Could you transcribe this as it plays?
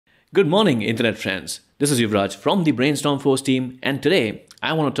Good morning, Internet friends. This is Yuvraj from the Brainstorm Force team, and today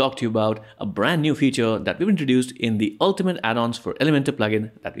I want to talk to you about a brand new feature that we've introduced in the Ultimate Add-ons for Elementor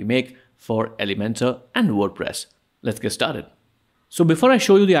plugin that we make for Elementor and WordPress. Let's get started. So before I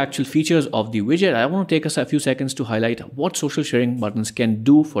show you the actual features of the widget, I want to take us a few seconds to highlight what social sharing buttons can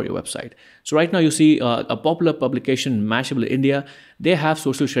do for your website. So right now you see a popular publication, Mashable India. They have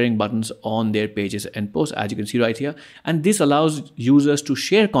social sharing buttons on their pages and posts, as you can see right here. And this allows users to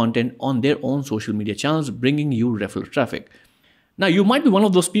share content on their own social media channels, bringing you referral traffic. Now, you might be one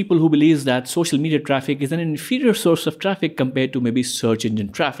of those people who believes that social media traffic is an inferior source of traffic compared to maybe search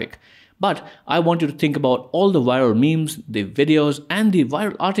engine traffic. But I want you to think about all the viral memes, the videos, and the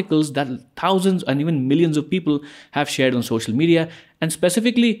viral articles that thousands and even millions of people have shared on social media. And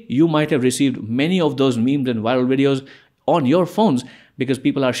specifically, you might have received many of those memes and viral videos on your phones because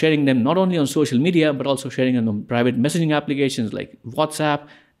people are sharing them not only on social media, but also sharing them on private messaging applications like WhatsApp,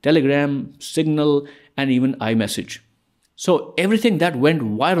 Telegram, Signal, and even iMessage. So everything that went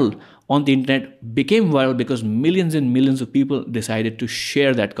viral on the internet became viral because millions and millions of people decided to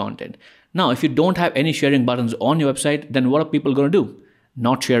share that content. Now, if you don't have any sharing buttons on your website, then what are people going to do?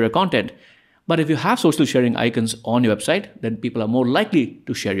 Not share your content. But if you have social sharing icons on your website, then people are more likely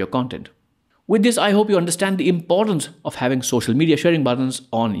to share your content. With this, I hope you understand the importance of having social media sharing buttons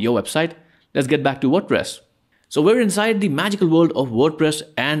on your website. Let's get back to WordPress. So we're inside the magical world of WordPress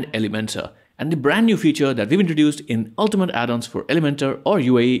and Elementor. And the brand new feature that we've introduced in Ultimate Add-ons for Elementor or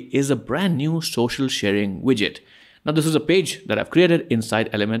UAE is a brand new social sharing widget. Now, this is a page that I've created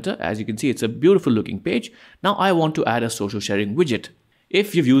inside Elementor. As you can see, it's a beautiful looking page. Now, I want to add a social sharing widget.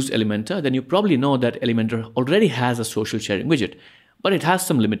 If you've used Elementor, then you probably know that Elementor already has a social sharing widget, but it has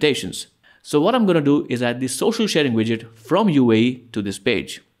some limitations. So what I'm going to do is add the social sharing widget from UAE to this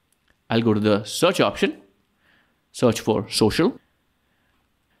page. I'll go to the search option, search for social.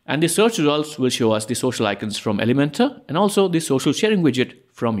 And the search results will show us the social icons from Elementor and also the social sharing widget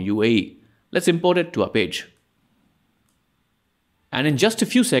from UAE. Let's import it to our page. And in just a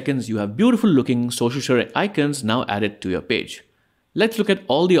few seconds, you have beautiful looking social sharing icons now added to your page. Let's look at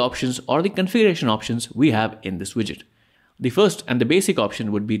all the options or the configuration options we have in this widget. The first and the basic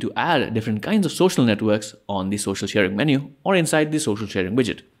option would be to add different kinds of social networks on the social sharing menu or inside the social sharing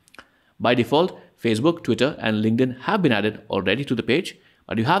widget. By default, Facebook, Twitter, and LinkedIn have been added already to the page.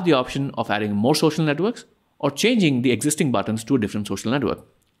 But you have the option of adding more social networks or changing the existing buttons to a different social network.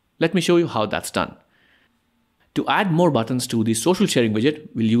 Let me show you how that's done. To add more buttons to the social sharing widget,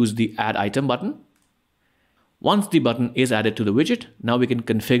 we'll use the Add Item button. Once the button is added to the widget, now we can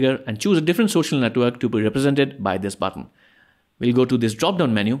configure and choose a different social network to be represented by this button. We'll go to this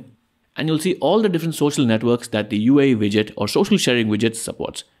drop-down menu and you'll see all the different social networks that the UAE widget or social sharing widget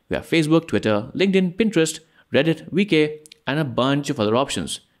supports. We have Facebook, Twitter, LinkedIn, Pinterest, Reddit, VK, and a bunch of other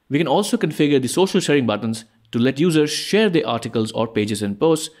options. We can also configure the social sharing buttons to let users share their articles or pages and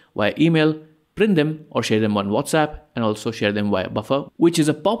posts via email, print them or share them on WhatsApp, and also share them via Buffer, which is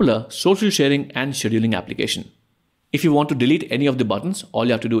a popular social sharing and scheduling application. If you want to delete any of the buttons, all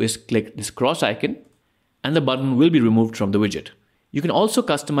you have to do is click this cross icon and the button will be removed from the widget. You can also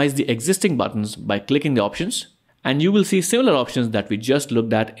customize the existing buttons by clicking the options, and you will see similar options that we just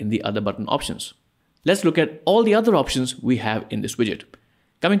looked at in the other button options. Let's look at all the other options we have in this widget.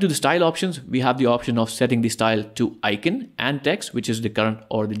 Coming to the style options, we have the option of setting the style to icon and text, which is the current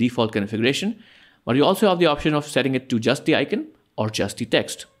or the default configuration. But you also have the option of setting it to just the icon or just the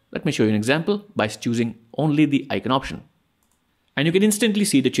text. Let me show you an example by choosing only the icon option. And you can instantly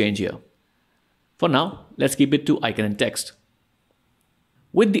see the change here. For now, let's keep it to icon and text.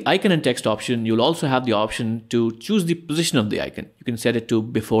 With the icon and text option, you'll also have the option to choose the position of the icon. You can set it to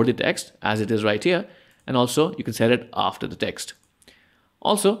before the text, as it is right here, and also you can set it after the text.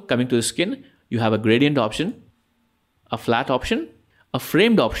 Also, coming to the skin, you have a gradient option, a flat option, a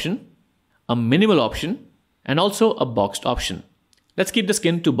framed option, a minimal option, and also a boxed option. Let's keep the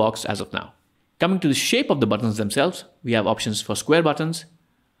skin to boxed as of now. Coming to the shape of the buttons themselves, we have options for square buttons,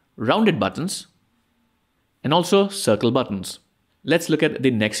 rounded buttons, and also circle buttons. Let's look at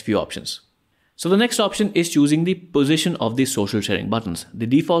the next few options. So the next option is choosing the position of the social sharing buttons. The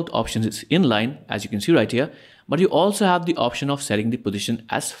default option is inline, as you can see right here, but you also have the option of setting the position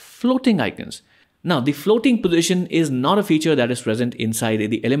as floating icons. Now, the floating position is not a feature that is present inside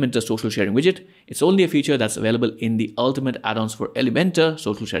the Elementor social sharing widget. It's only a feature that's available in the Ultimate Add-ons for Elementor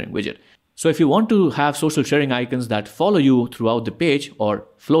social sharing widget. So if you want to have social sharing icons that follow you throughout the page or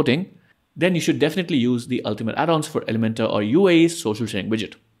floating, then you should definitely use the Ultimate Add-ons for Elementor or UAE's social sharing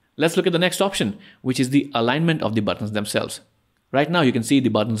widget. Let's look at the next option, which is the alignment of the buttons themselves. Right now, you can see the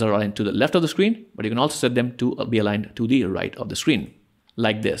buttons are aligned to the left of the screen, but you can also set them to be aligned to the right of the screen.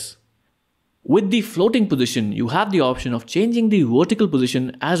 like this. With the floating position, you have the option of changing the vertical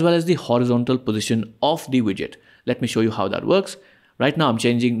position as well as the horizontal position of the widget. Let me show you how that works. Right now I'm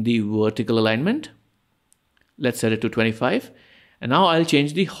changing the vertical alignment. Let's set it to 25. And now I'll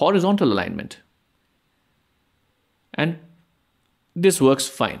change the horizontal alignment. And this works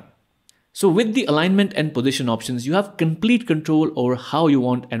fine. So with the alignment and position options, you have complete control over how you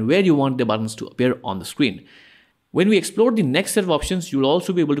want and where you want the buttons to appear on the screen. When we explore the next set of options, you'll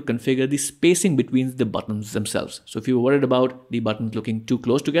also be able to configure the spacing between the buttons themselves. So if you're worried about the buttons looking too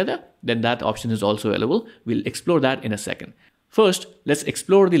close together, then that option is also available. We'll explore that in a second. First, let's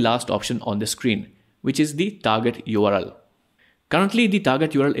explore the last option on the screen, which is the target URL. Currently, the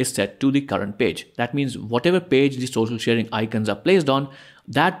target URL is set to the current page. That means whatever page the social sharing icons are placed on,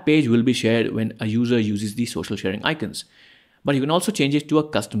 that page will be shared when a user uses the social sharing icons. But you can also change it to a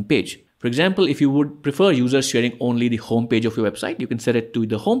custom page. For example, if you would prefer users sharing only the home page of your website, you can set it to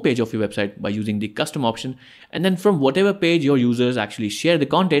the home page of your website by using the custom option. And then from whatever page your users actually share the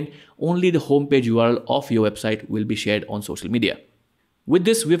content, only the home page URL of your website will be shared on social media. With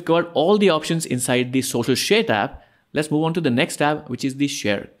this, we've covered all the options inside the social share tab. Let's move on to the next tab, which is the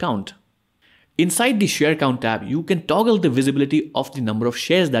share count. Inside the share count tab, you can toggle the visibility of the number of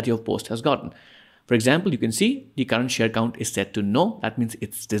shares that your post has gotten. For example, you can see the current share count is set to no. That means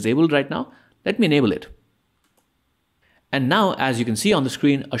it's disabled right now. Let me enable it. And now, as you can see on the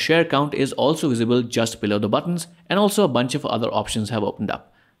screen, a share count is also visible just below the buttons, and also a bunch of other options have opened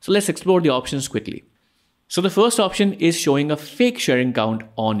up. So let's explore the options quickly. So the first option is showing a fake sharing count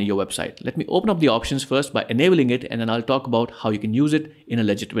on your website. Let me open up the options first by enabling it, and then I'll talk about how you can use it in a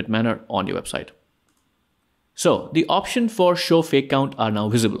legitimate manner on your website. So the option for show fake count are now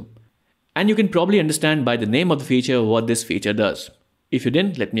visible. And you can probably understand by the name of the feature what this feature does. If you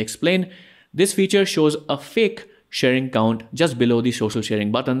didn't, let me explain. This feature shows a fake sharing count just below the social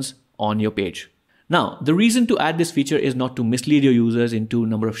sharing buttons on your page. Now, the reason to add this feature is not to mislead your users into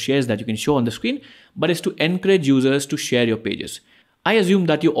number of shares that you can show on the screen, but is to encourage users to share your pages. I assume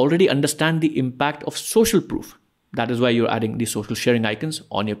that you already understand the impact of social proof. That is why you're adding the social sharing icons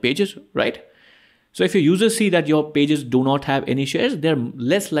on your pages, right? So if your users see that your pages do not have any shares, they're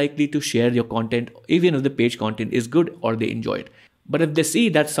less likely to share your content, even if the page content is good or they enjoy it. But if they see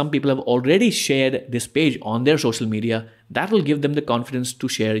that some people have already shared this page on their social media, that will give them the confidence to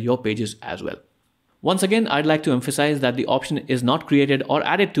share your pages as well. Once again, I'd like to emphasize that the option is not created or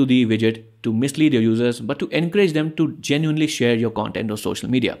added to the widget to mislead your users, but to encourage them to genuinely share your content on social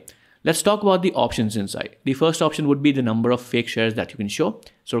media. Let's talk about the options inside. The first option would be the number of fake shares that you can show.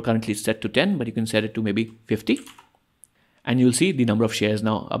 So currently it's set to 10, but you can set it to maybe 50. And you'll see the number of shares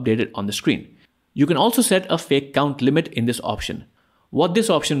now updated on the screen. You can also set a fake count limit in this option. What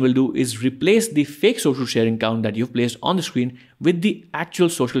this option will do is replace the fake social sharing count that you've placed on the screen with the actual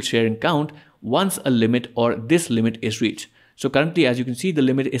social sharing count once a limit or this limit is reached. So currently, as you can see, the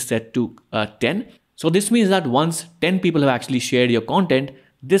limit is set to 10. So this means that once 10 people have actually shared your content,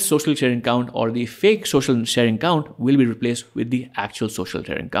 this social sharing count or the fake social sharing count will be replaced with the actual social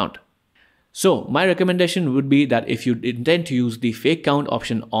sharing count. So my recommendation would be that if you intend to use the fake count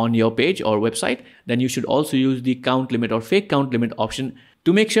option on your page or website, then you should also use the count limit or fake count limit option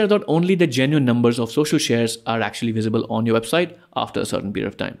to make sure that only the genuine numbers of social shares are actually visible on your website after a certain period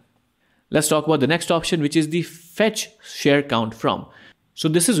of time. Let's talk about the next option, which is the fetch share count from. So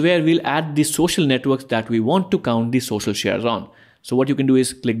this is where we'll add the social networks that we want to count the social shares on. So what you can do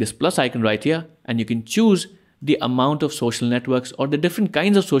is click this plus icon right here, and you can choose the amount of social networks or the different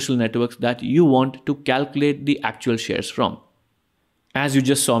kinds of social networks that you want to calculate the actual shares from. As you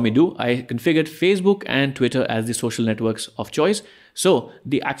just saw me do, I configured Facebook and Twitter as the social networks of choice. So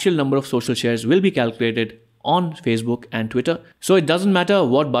the actual number of social shares will be calculated on Facebook and Twitter. So it doesn't matter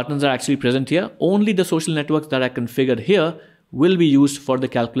what buttons are actually present here. Only the social networks that I configured here will be used for the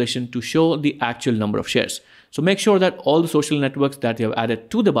calculation to show the actual number of shares. So make sure that all the social networks that you have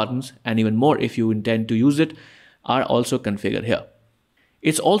added to the buttons, and even more if you intend to use it, are also configured here.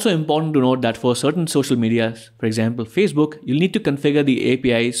 It's also important to note that for certain social medias, for example, Facebook, you'll need to configure the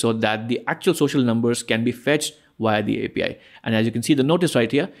API so that the actual social numbers can be fetched via the API. And as you can see the notice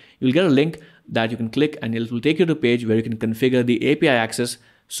right here, you'll get a link that you can click and it will take you to a page where you can configure the API access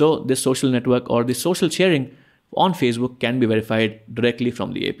so this social network or the social sharing on Facebook can be verified directly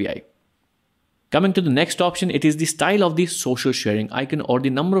from the API. Coming to the next option, it is the style of the social sharing icon or the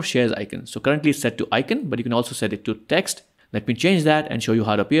number of shares icon. So currently it's set to icon, but you can also set it to text. Let me change that and show you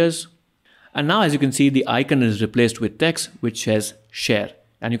how it appears. And now as you can see, the icon is replaced with text which says share.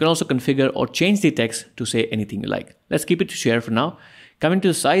 And you can also configure or change the text to say anything you like. Let's keep it to share for now. Coming to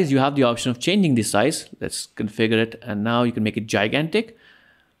the size, you have the option of changing the size. Let's configure it. And now you can make it gigantic,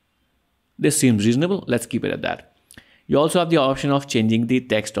 This seems reasonable. Let's keep it at that. You also have the option of changing the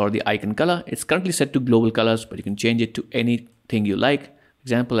text or the icon color. It's currently set to global colors, but you can change it to anything you like. For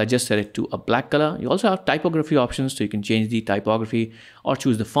example, I just set it to a black color. You also have typography options, so you can change the typography or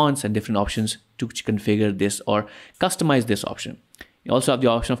choose the fonts and different options to configure this or customize this option. You also have the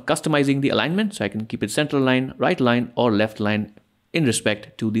option of customizing the alignment, so I can keep it center line, right line, or left line in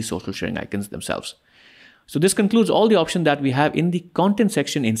respect to the social sharing icons themselves. So this concludes all the options that we have in the content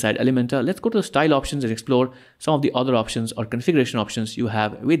section inside Elementor. Let's go to the style options and explore some of the other options or configuration options you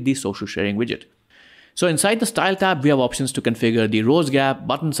have with the social sharing widget. So inside the style tab, we have options to configure the rows gap,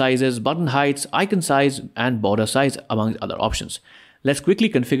 button sizes, button heights, icon size, and border size, among other options. Let's quickly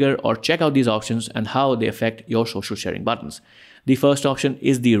configure or check out these options and how they affect your social sharing buttons. The first option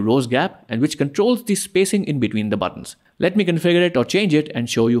is the rows gap, and which controls the spacing in between the buttons. Let me configure it or change it and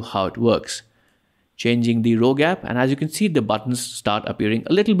show you how it works. Changing the row gap, and as you can see, the buttons start appearing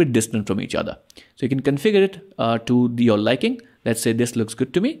a little bit distant from each other. So you can configure it to your liking. Let's say this looks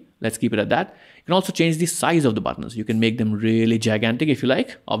good to me. Let's keep it at that. You can also change the size of the buttons. You can make them really gigantic if you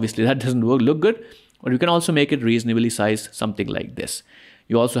like. Obviously that doesn't look good, or you can also make it reasonably sized, something like this.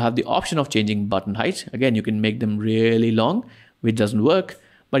 You also have the option of changing button height. Again, you can make them really long, which doesn't work,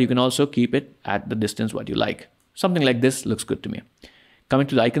 but you can also keep it at the distance what you like. Something like this looks good to me. Coming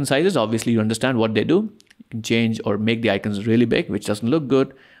to the icon sizes, obviously you understand what they do. You can change or make the icons really big, which doesn't look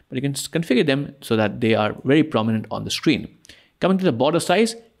good, but you can configure them so that they are very prominent on the screen. Coming to the border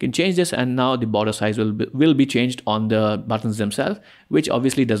size, you can change this, and now the border size will be changed on the buttons themselves, which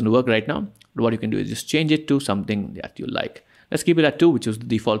obviously doesn't work right now. But what you can do is just change it to something that you like. Let's keep it at 2, which is the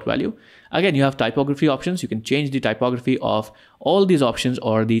default value. Again, you have typography options. You can change the typography of all these options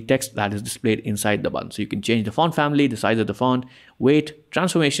or the text that is displayed inside the button. So you can change the font family, the size of the font, weight,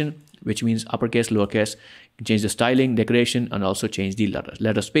 transformation, which means uppercase, lowercase. You can change the styling, decoration, and also change the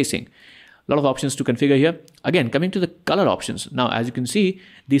letter spacing. A lot of options to configure here. Again, coming to the color options. Now, as you can see,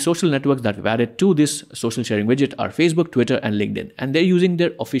 the social networks that we've added to this social sharing widget are Facebook, Twitter, and LinkedIn. And they're using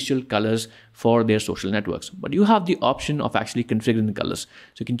their official colors for their social networks. But you have the option of actually configuring the colors.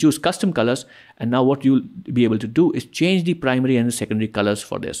 So you can choose custom colors. And now what you'll be able to do is change the primary and the secondary colors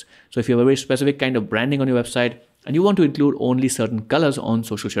for this. So if you have a very specific kind of branding on your website, and you want to include only certain colors on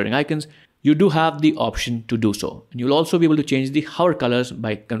social sharing icons, you do have the option to do so. And you'll also be able to change the hover colors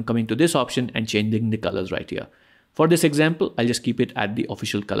by coming to this option and changing the colors right here. For this example, I'll just keep it at the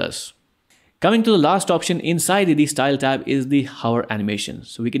official colors. Coming to the last option inside the style tab is the hover animation.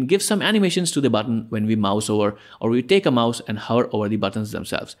 So we can give some animations to the button when we mouse over, or we take a mouse and hover over the buttons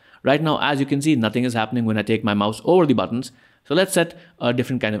themselves. Right now, as you can see, nothing is happening when I take my mouse over the buttons. So let's set a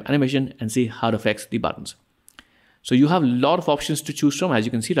different kind of animation and see how it affects the buttons. So you have a lot of options to choose from, as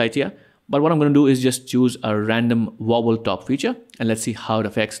you can see right here. But what I'm going to do is just choose a random wobble top feature, and let's see how it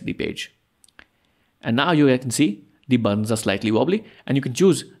affects the page. And now you can see the buttons are slightly wobbly, and you can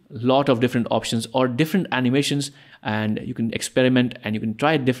choose a lot of different options or different animations, and you can experiment and you can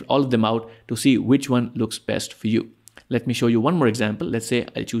try all of them out to see which one looks best for you. Let me show you one more example. Let's say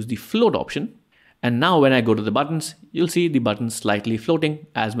I'll choose the float option. And now when I go to the buttons, you'll see the buttons slightly floating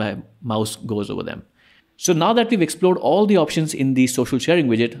as my mouse goes over them. So now that we've explored all the options in the social sharing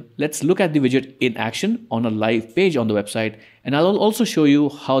widget, let's look at the widget in action on a live page on the website. And I'll also show you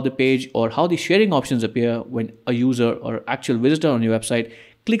how the page or how the sharing options appear when a user or actual visitor on your website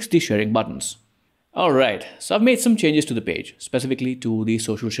clicks the sharing buttons. Alright, so I've made some changes to the page, specifically to the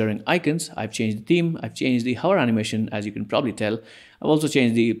social sharing icons. I've changed the theme, I've changed the hover animation, as you can probably tell. I've also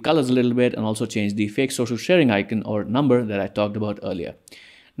changed the colors a little bit and also changed the fake social sharing icon or number that I talked about earlier.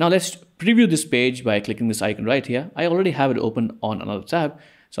 Now let's preview this page by clicking this icon right here. I already have it open on another tab.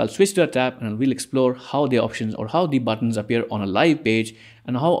 So I'll switch to that tab and we'll explore how the options or how the buttons appear on a live page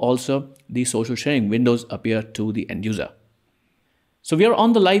and how also the social sharing windows appear to the end user. So we are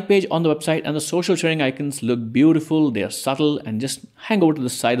on the live page on the website and the social sharing icons look beautiful. They are subtle and just hang over to the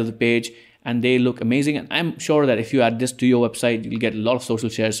side of the page and they look amazing. And I'm sure that if you add this to your website, you'll get a lot of social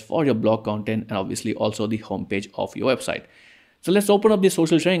shares for your blog content and obviously also the homepage of your website. So let's open up the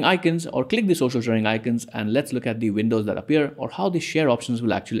social sharing icons or click the social sharing icons and let's look at the windows that appear or how the share options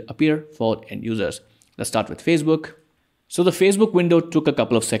will actually appear for end users. Let's start with Facebook. So the Facebook window took a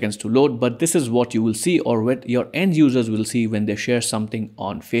couple of seconds to load, but this is what you will see or what your end users will see when they share something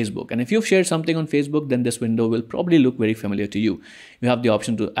on Facebook. And if you've shared something on Facebook, then this window will probably look very familiar to you. You have the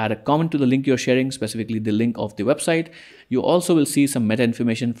option to add a comment to the link you're sharing, specifically the link of the website. You also will see some meta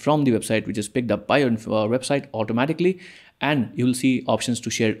information from the website, which is picked up by your website automatically. And you will see options to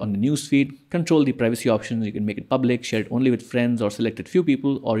share it on the newsfeed, control the privacy options. You can make it public, share it only with friends or selected few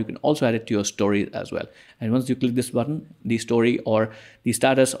people, or you can also add it to your stories as well. And once you click this button, the story or the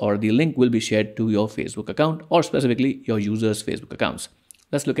status or the link will be shared to your Facebook account, or specifically your users' Facebook accounts.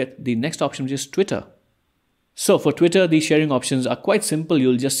 Let's look at the next option, which is Twitter. So for Twitter, the sharing options are quite simple.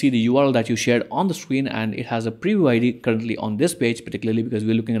 You'll just see the URL that you shared on the screen, and it has a preview ID currently on this page, particularly because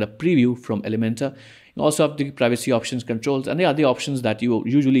we're looking at a preview from Elementor. You also have the privacy options, controls, and the other options that you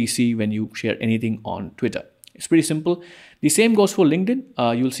usually see when you share anything on Twitter. It's pretty simple. The same goes for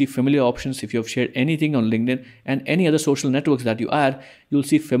LinkedIn. You'll see familiar options if you have shared anything on LinkedIn, and any other social networks that you add, you'll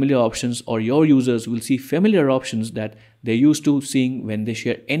see familiar options, or your users will see familiar options that they're used to seeing when they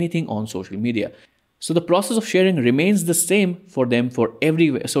share anything on social media. So the process of sharing remains the same for them for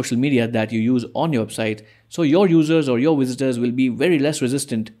every social media that you use on your website. So your users or your visitors will be very less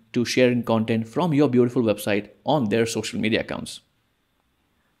resistant to sharing content from your beautiful website on their social media accounts.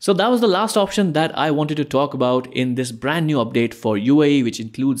 So that was the last option that I wanted to talk about in this brand new update for UAE, which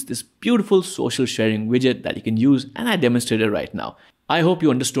includes this beautiful social sharing widget that you can use, and I demonstrated right now. I hope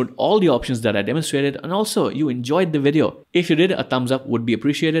you understood all the options that I demonstrated, and also you enjoyed the video. If you did, a thumbs up would be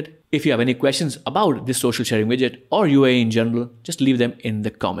appreciated. If you have any questions about this social sharing widget or UAE in general, just leave them in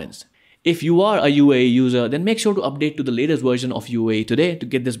the comments. If you are a UAE user, then make sure to update to the latest version of UAE today to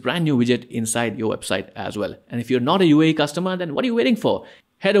get this brand new widget inside your website as well. And if you're not a UAE customer, then what are you waiting for?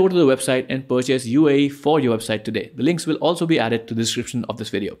 Head over to the website and purchase UAE for your website today. The links will also be added to the description of this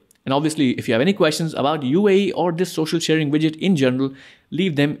video. And obviously, if you have any questions about UAE or this social sharing widget in general,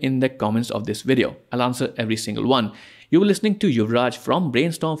 leave them in the comments of this video. I'll answer every single one. You were listening to Yuvraj from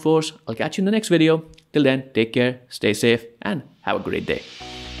Brainstorm Force. I'll catch you in the next video. Till then, take care, stay safe, and have a great day.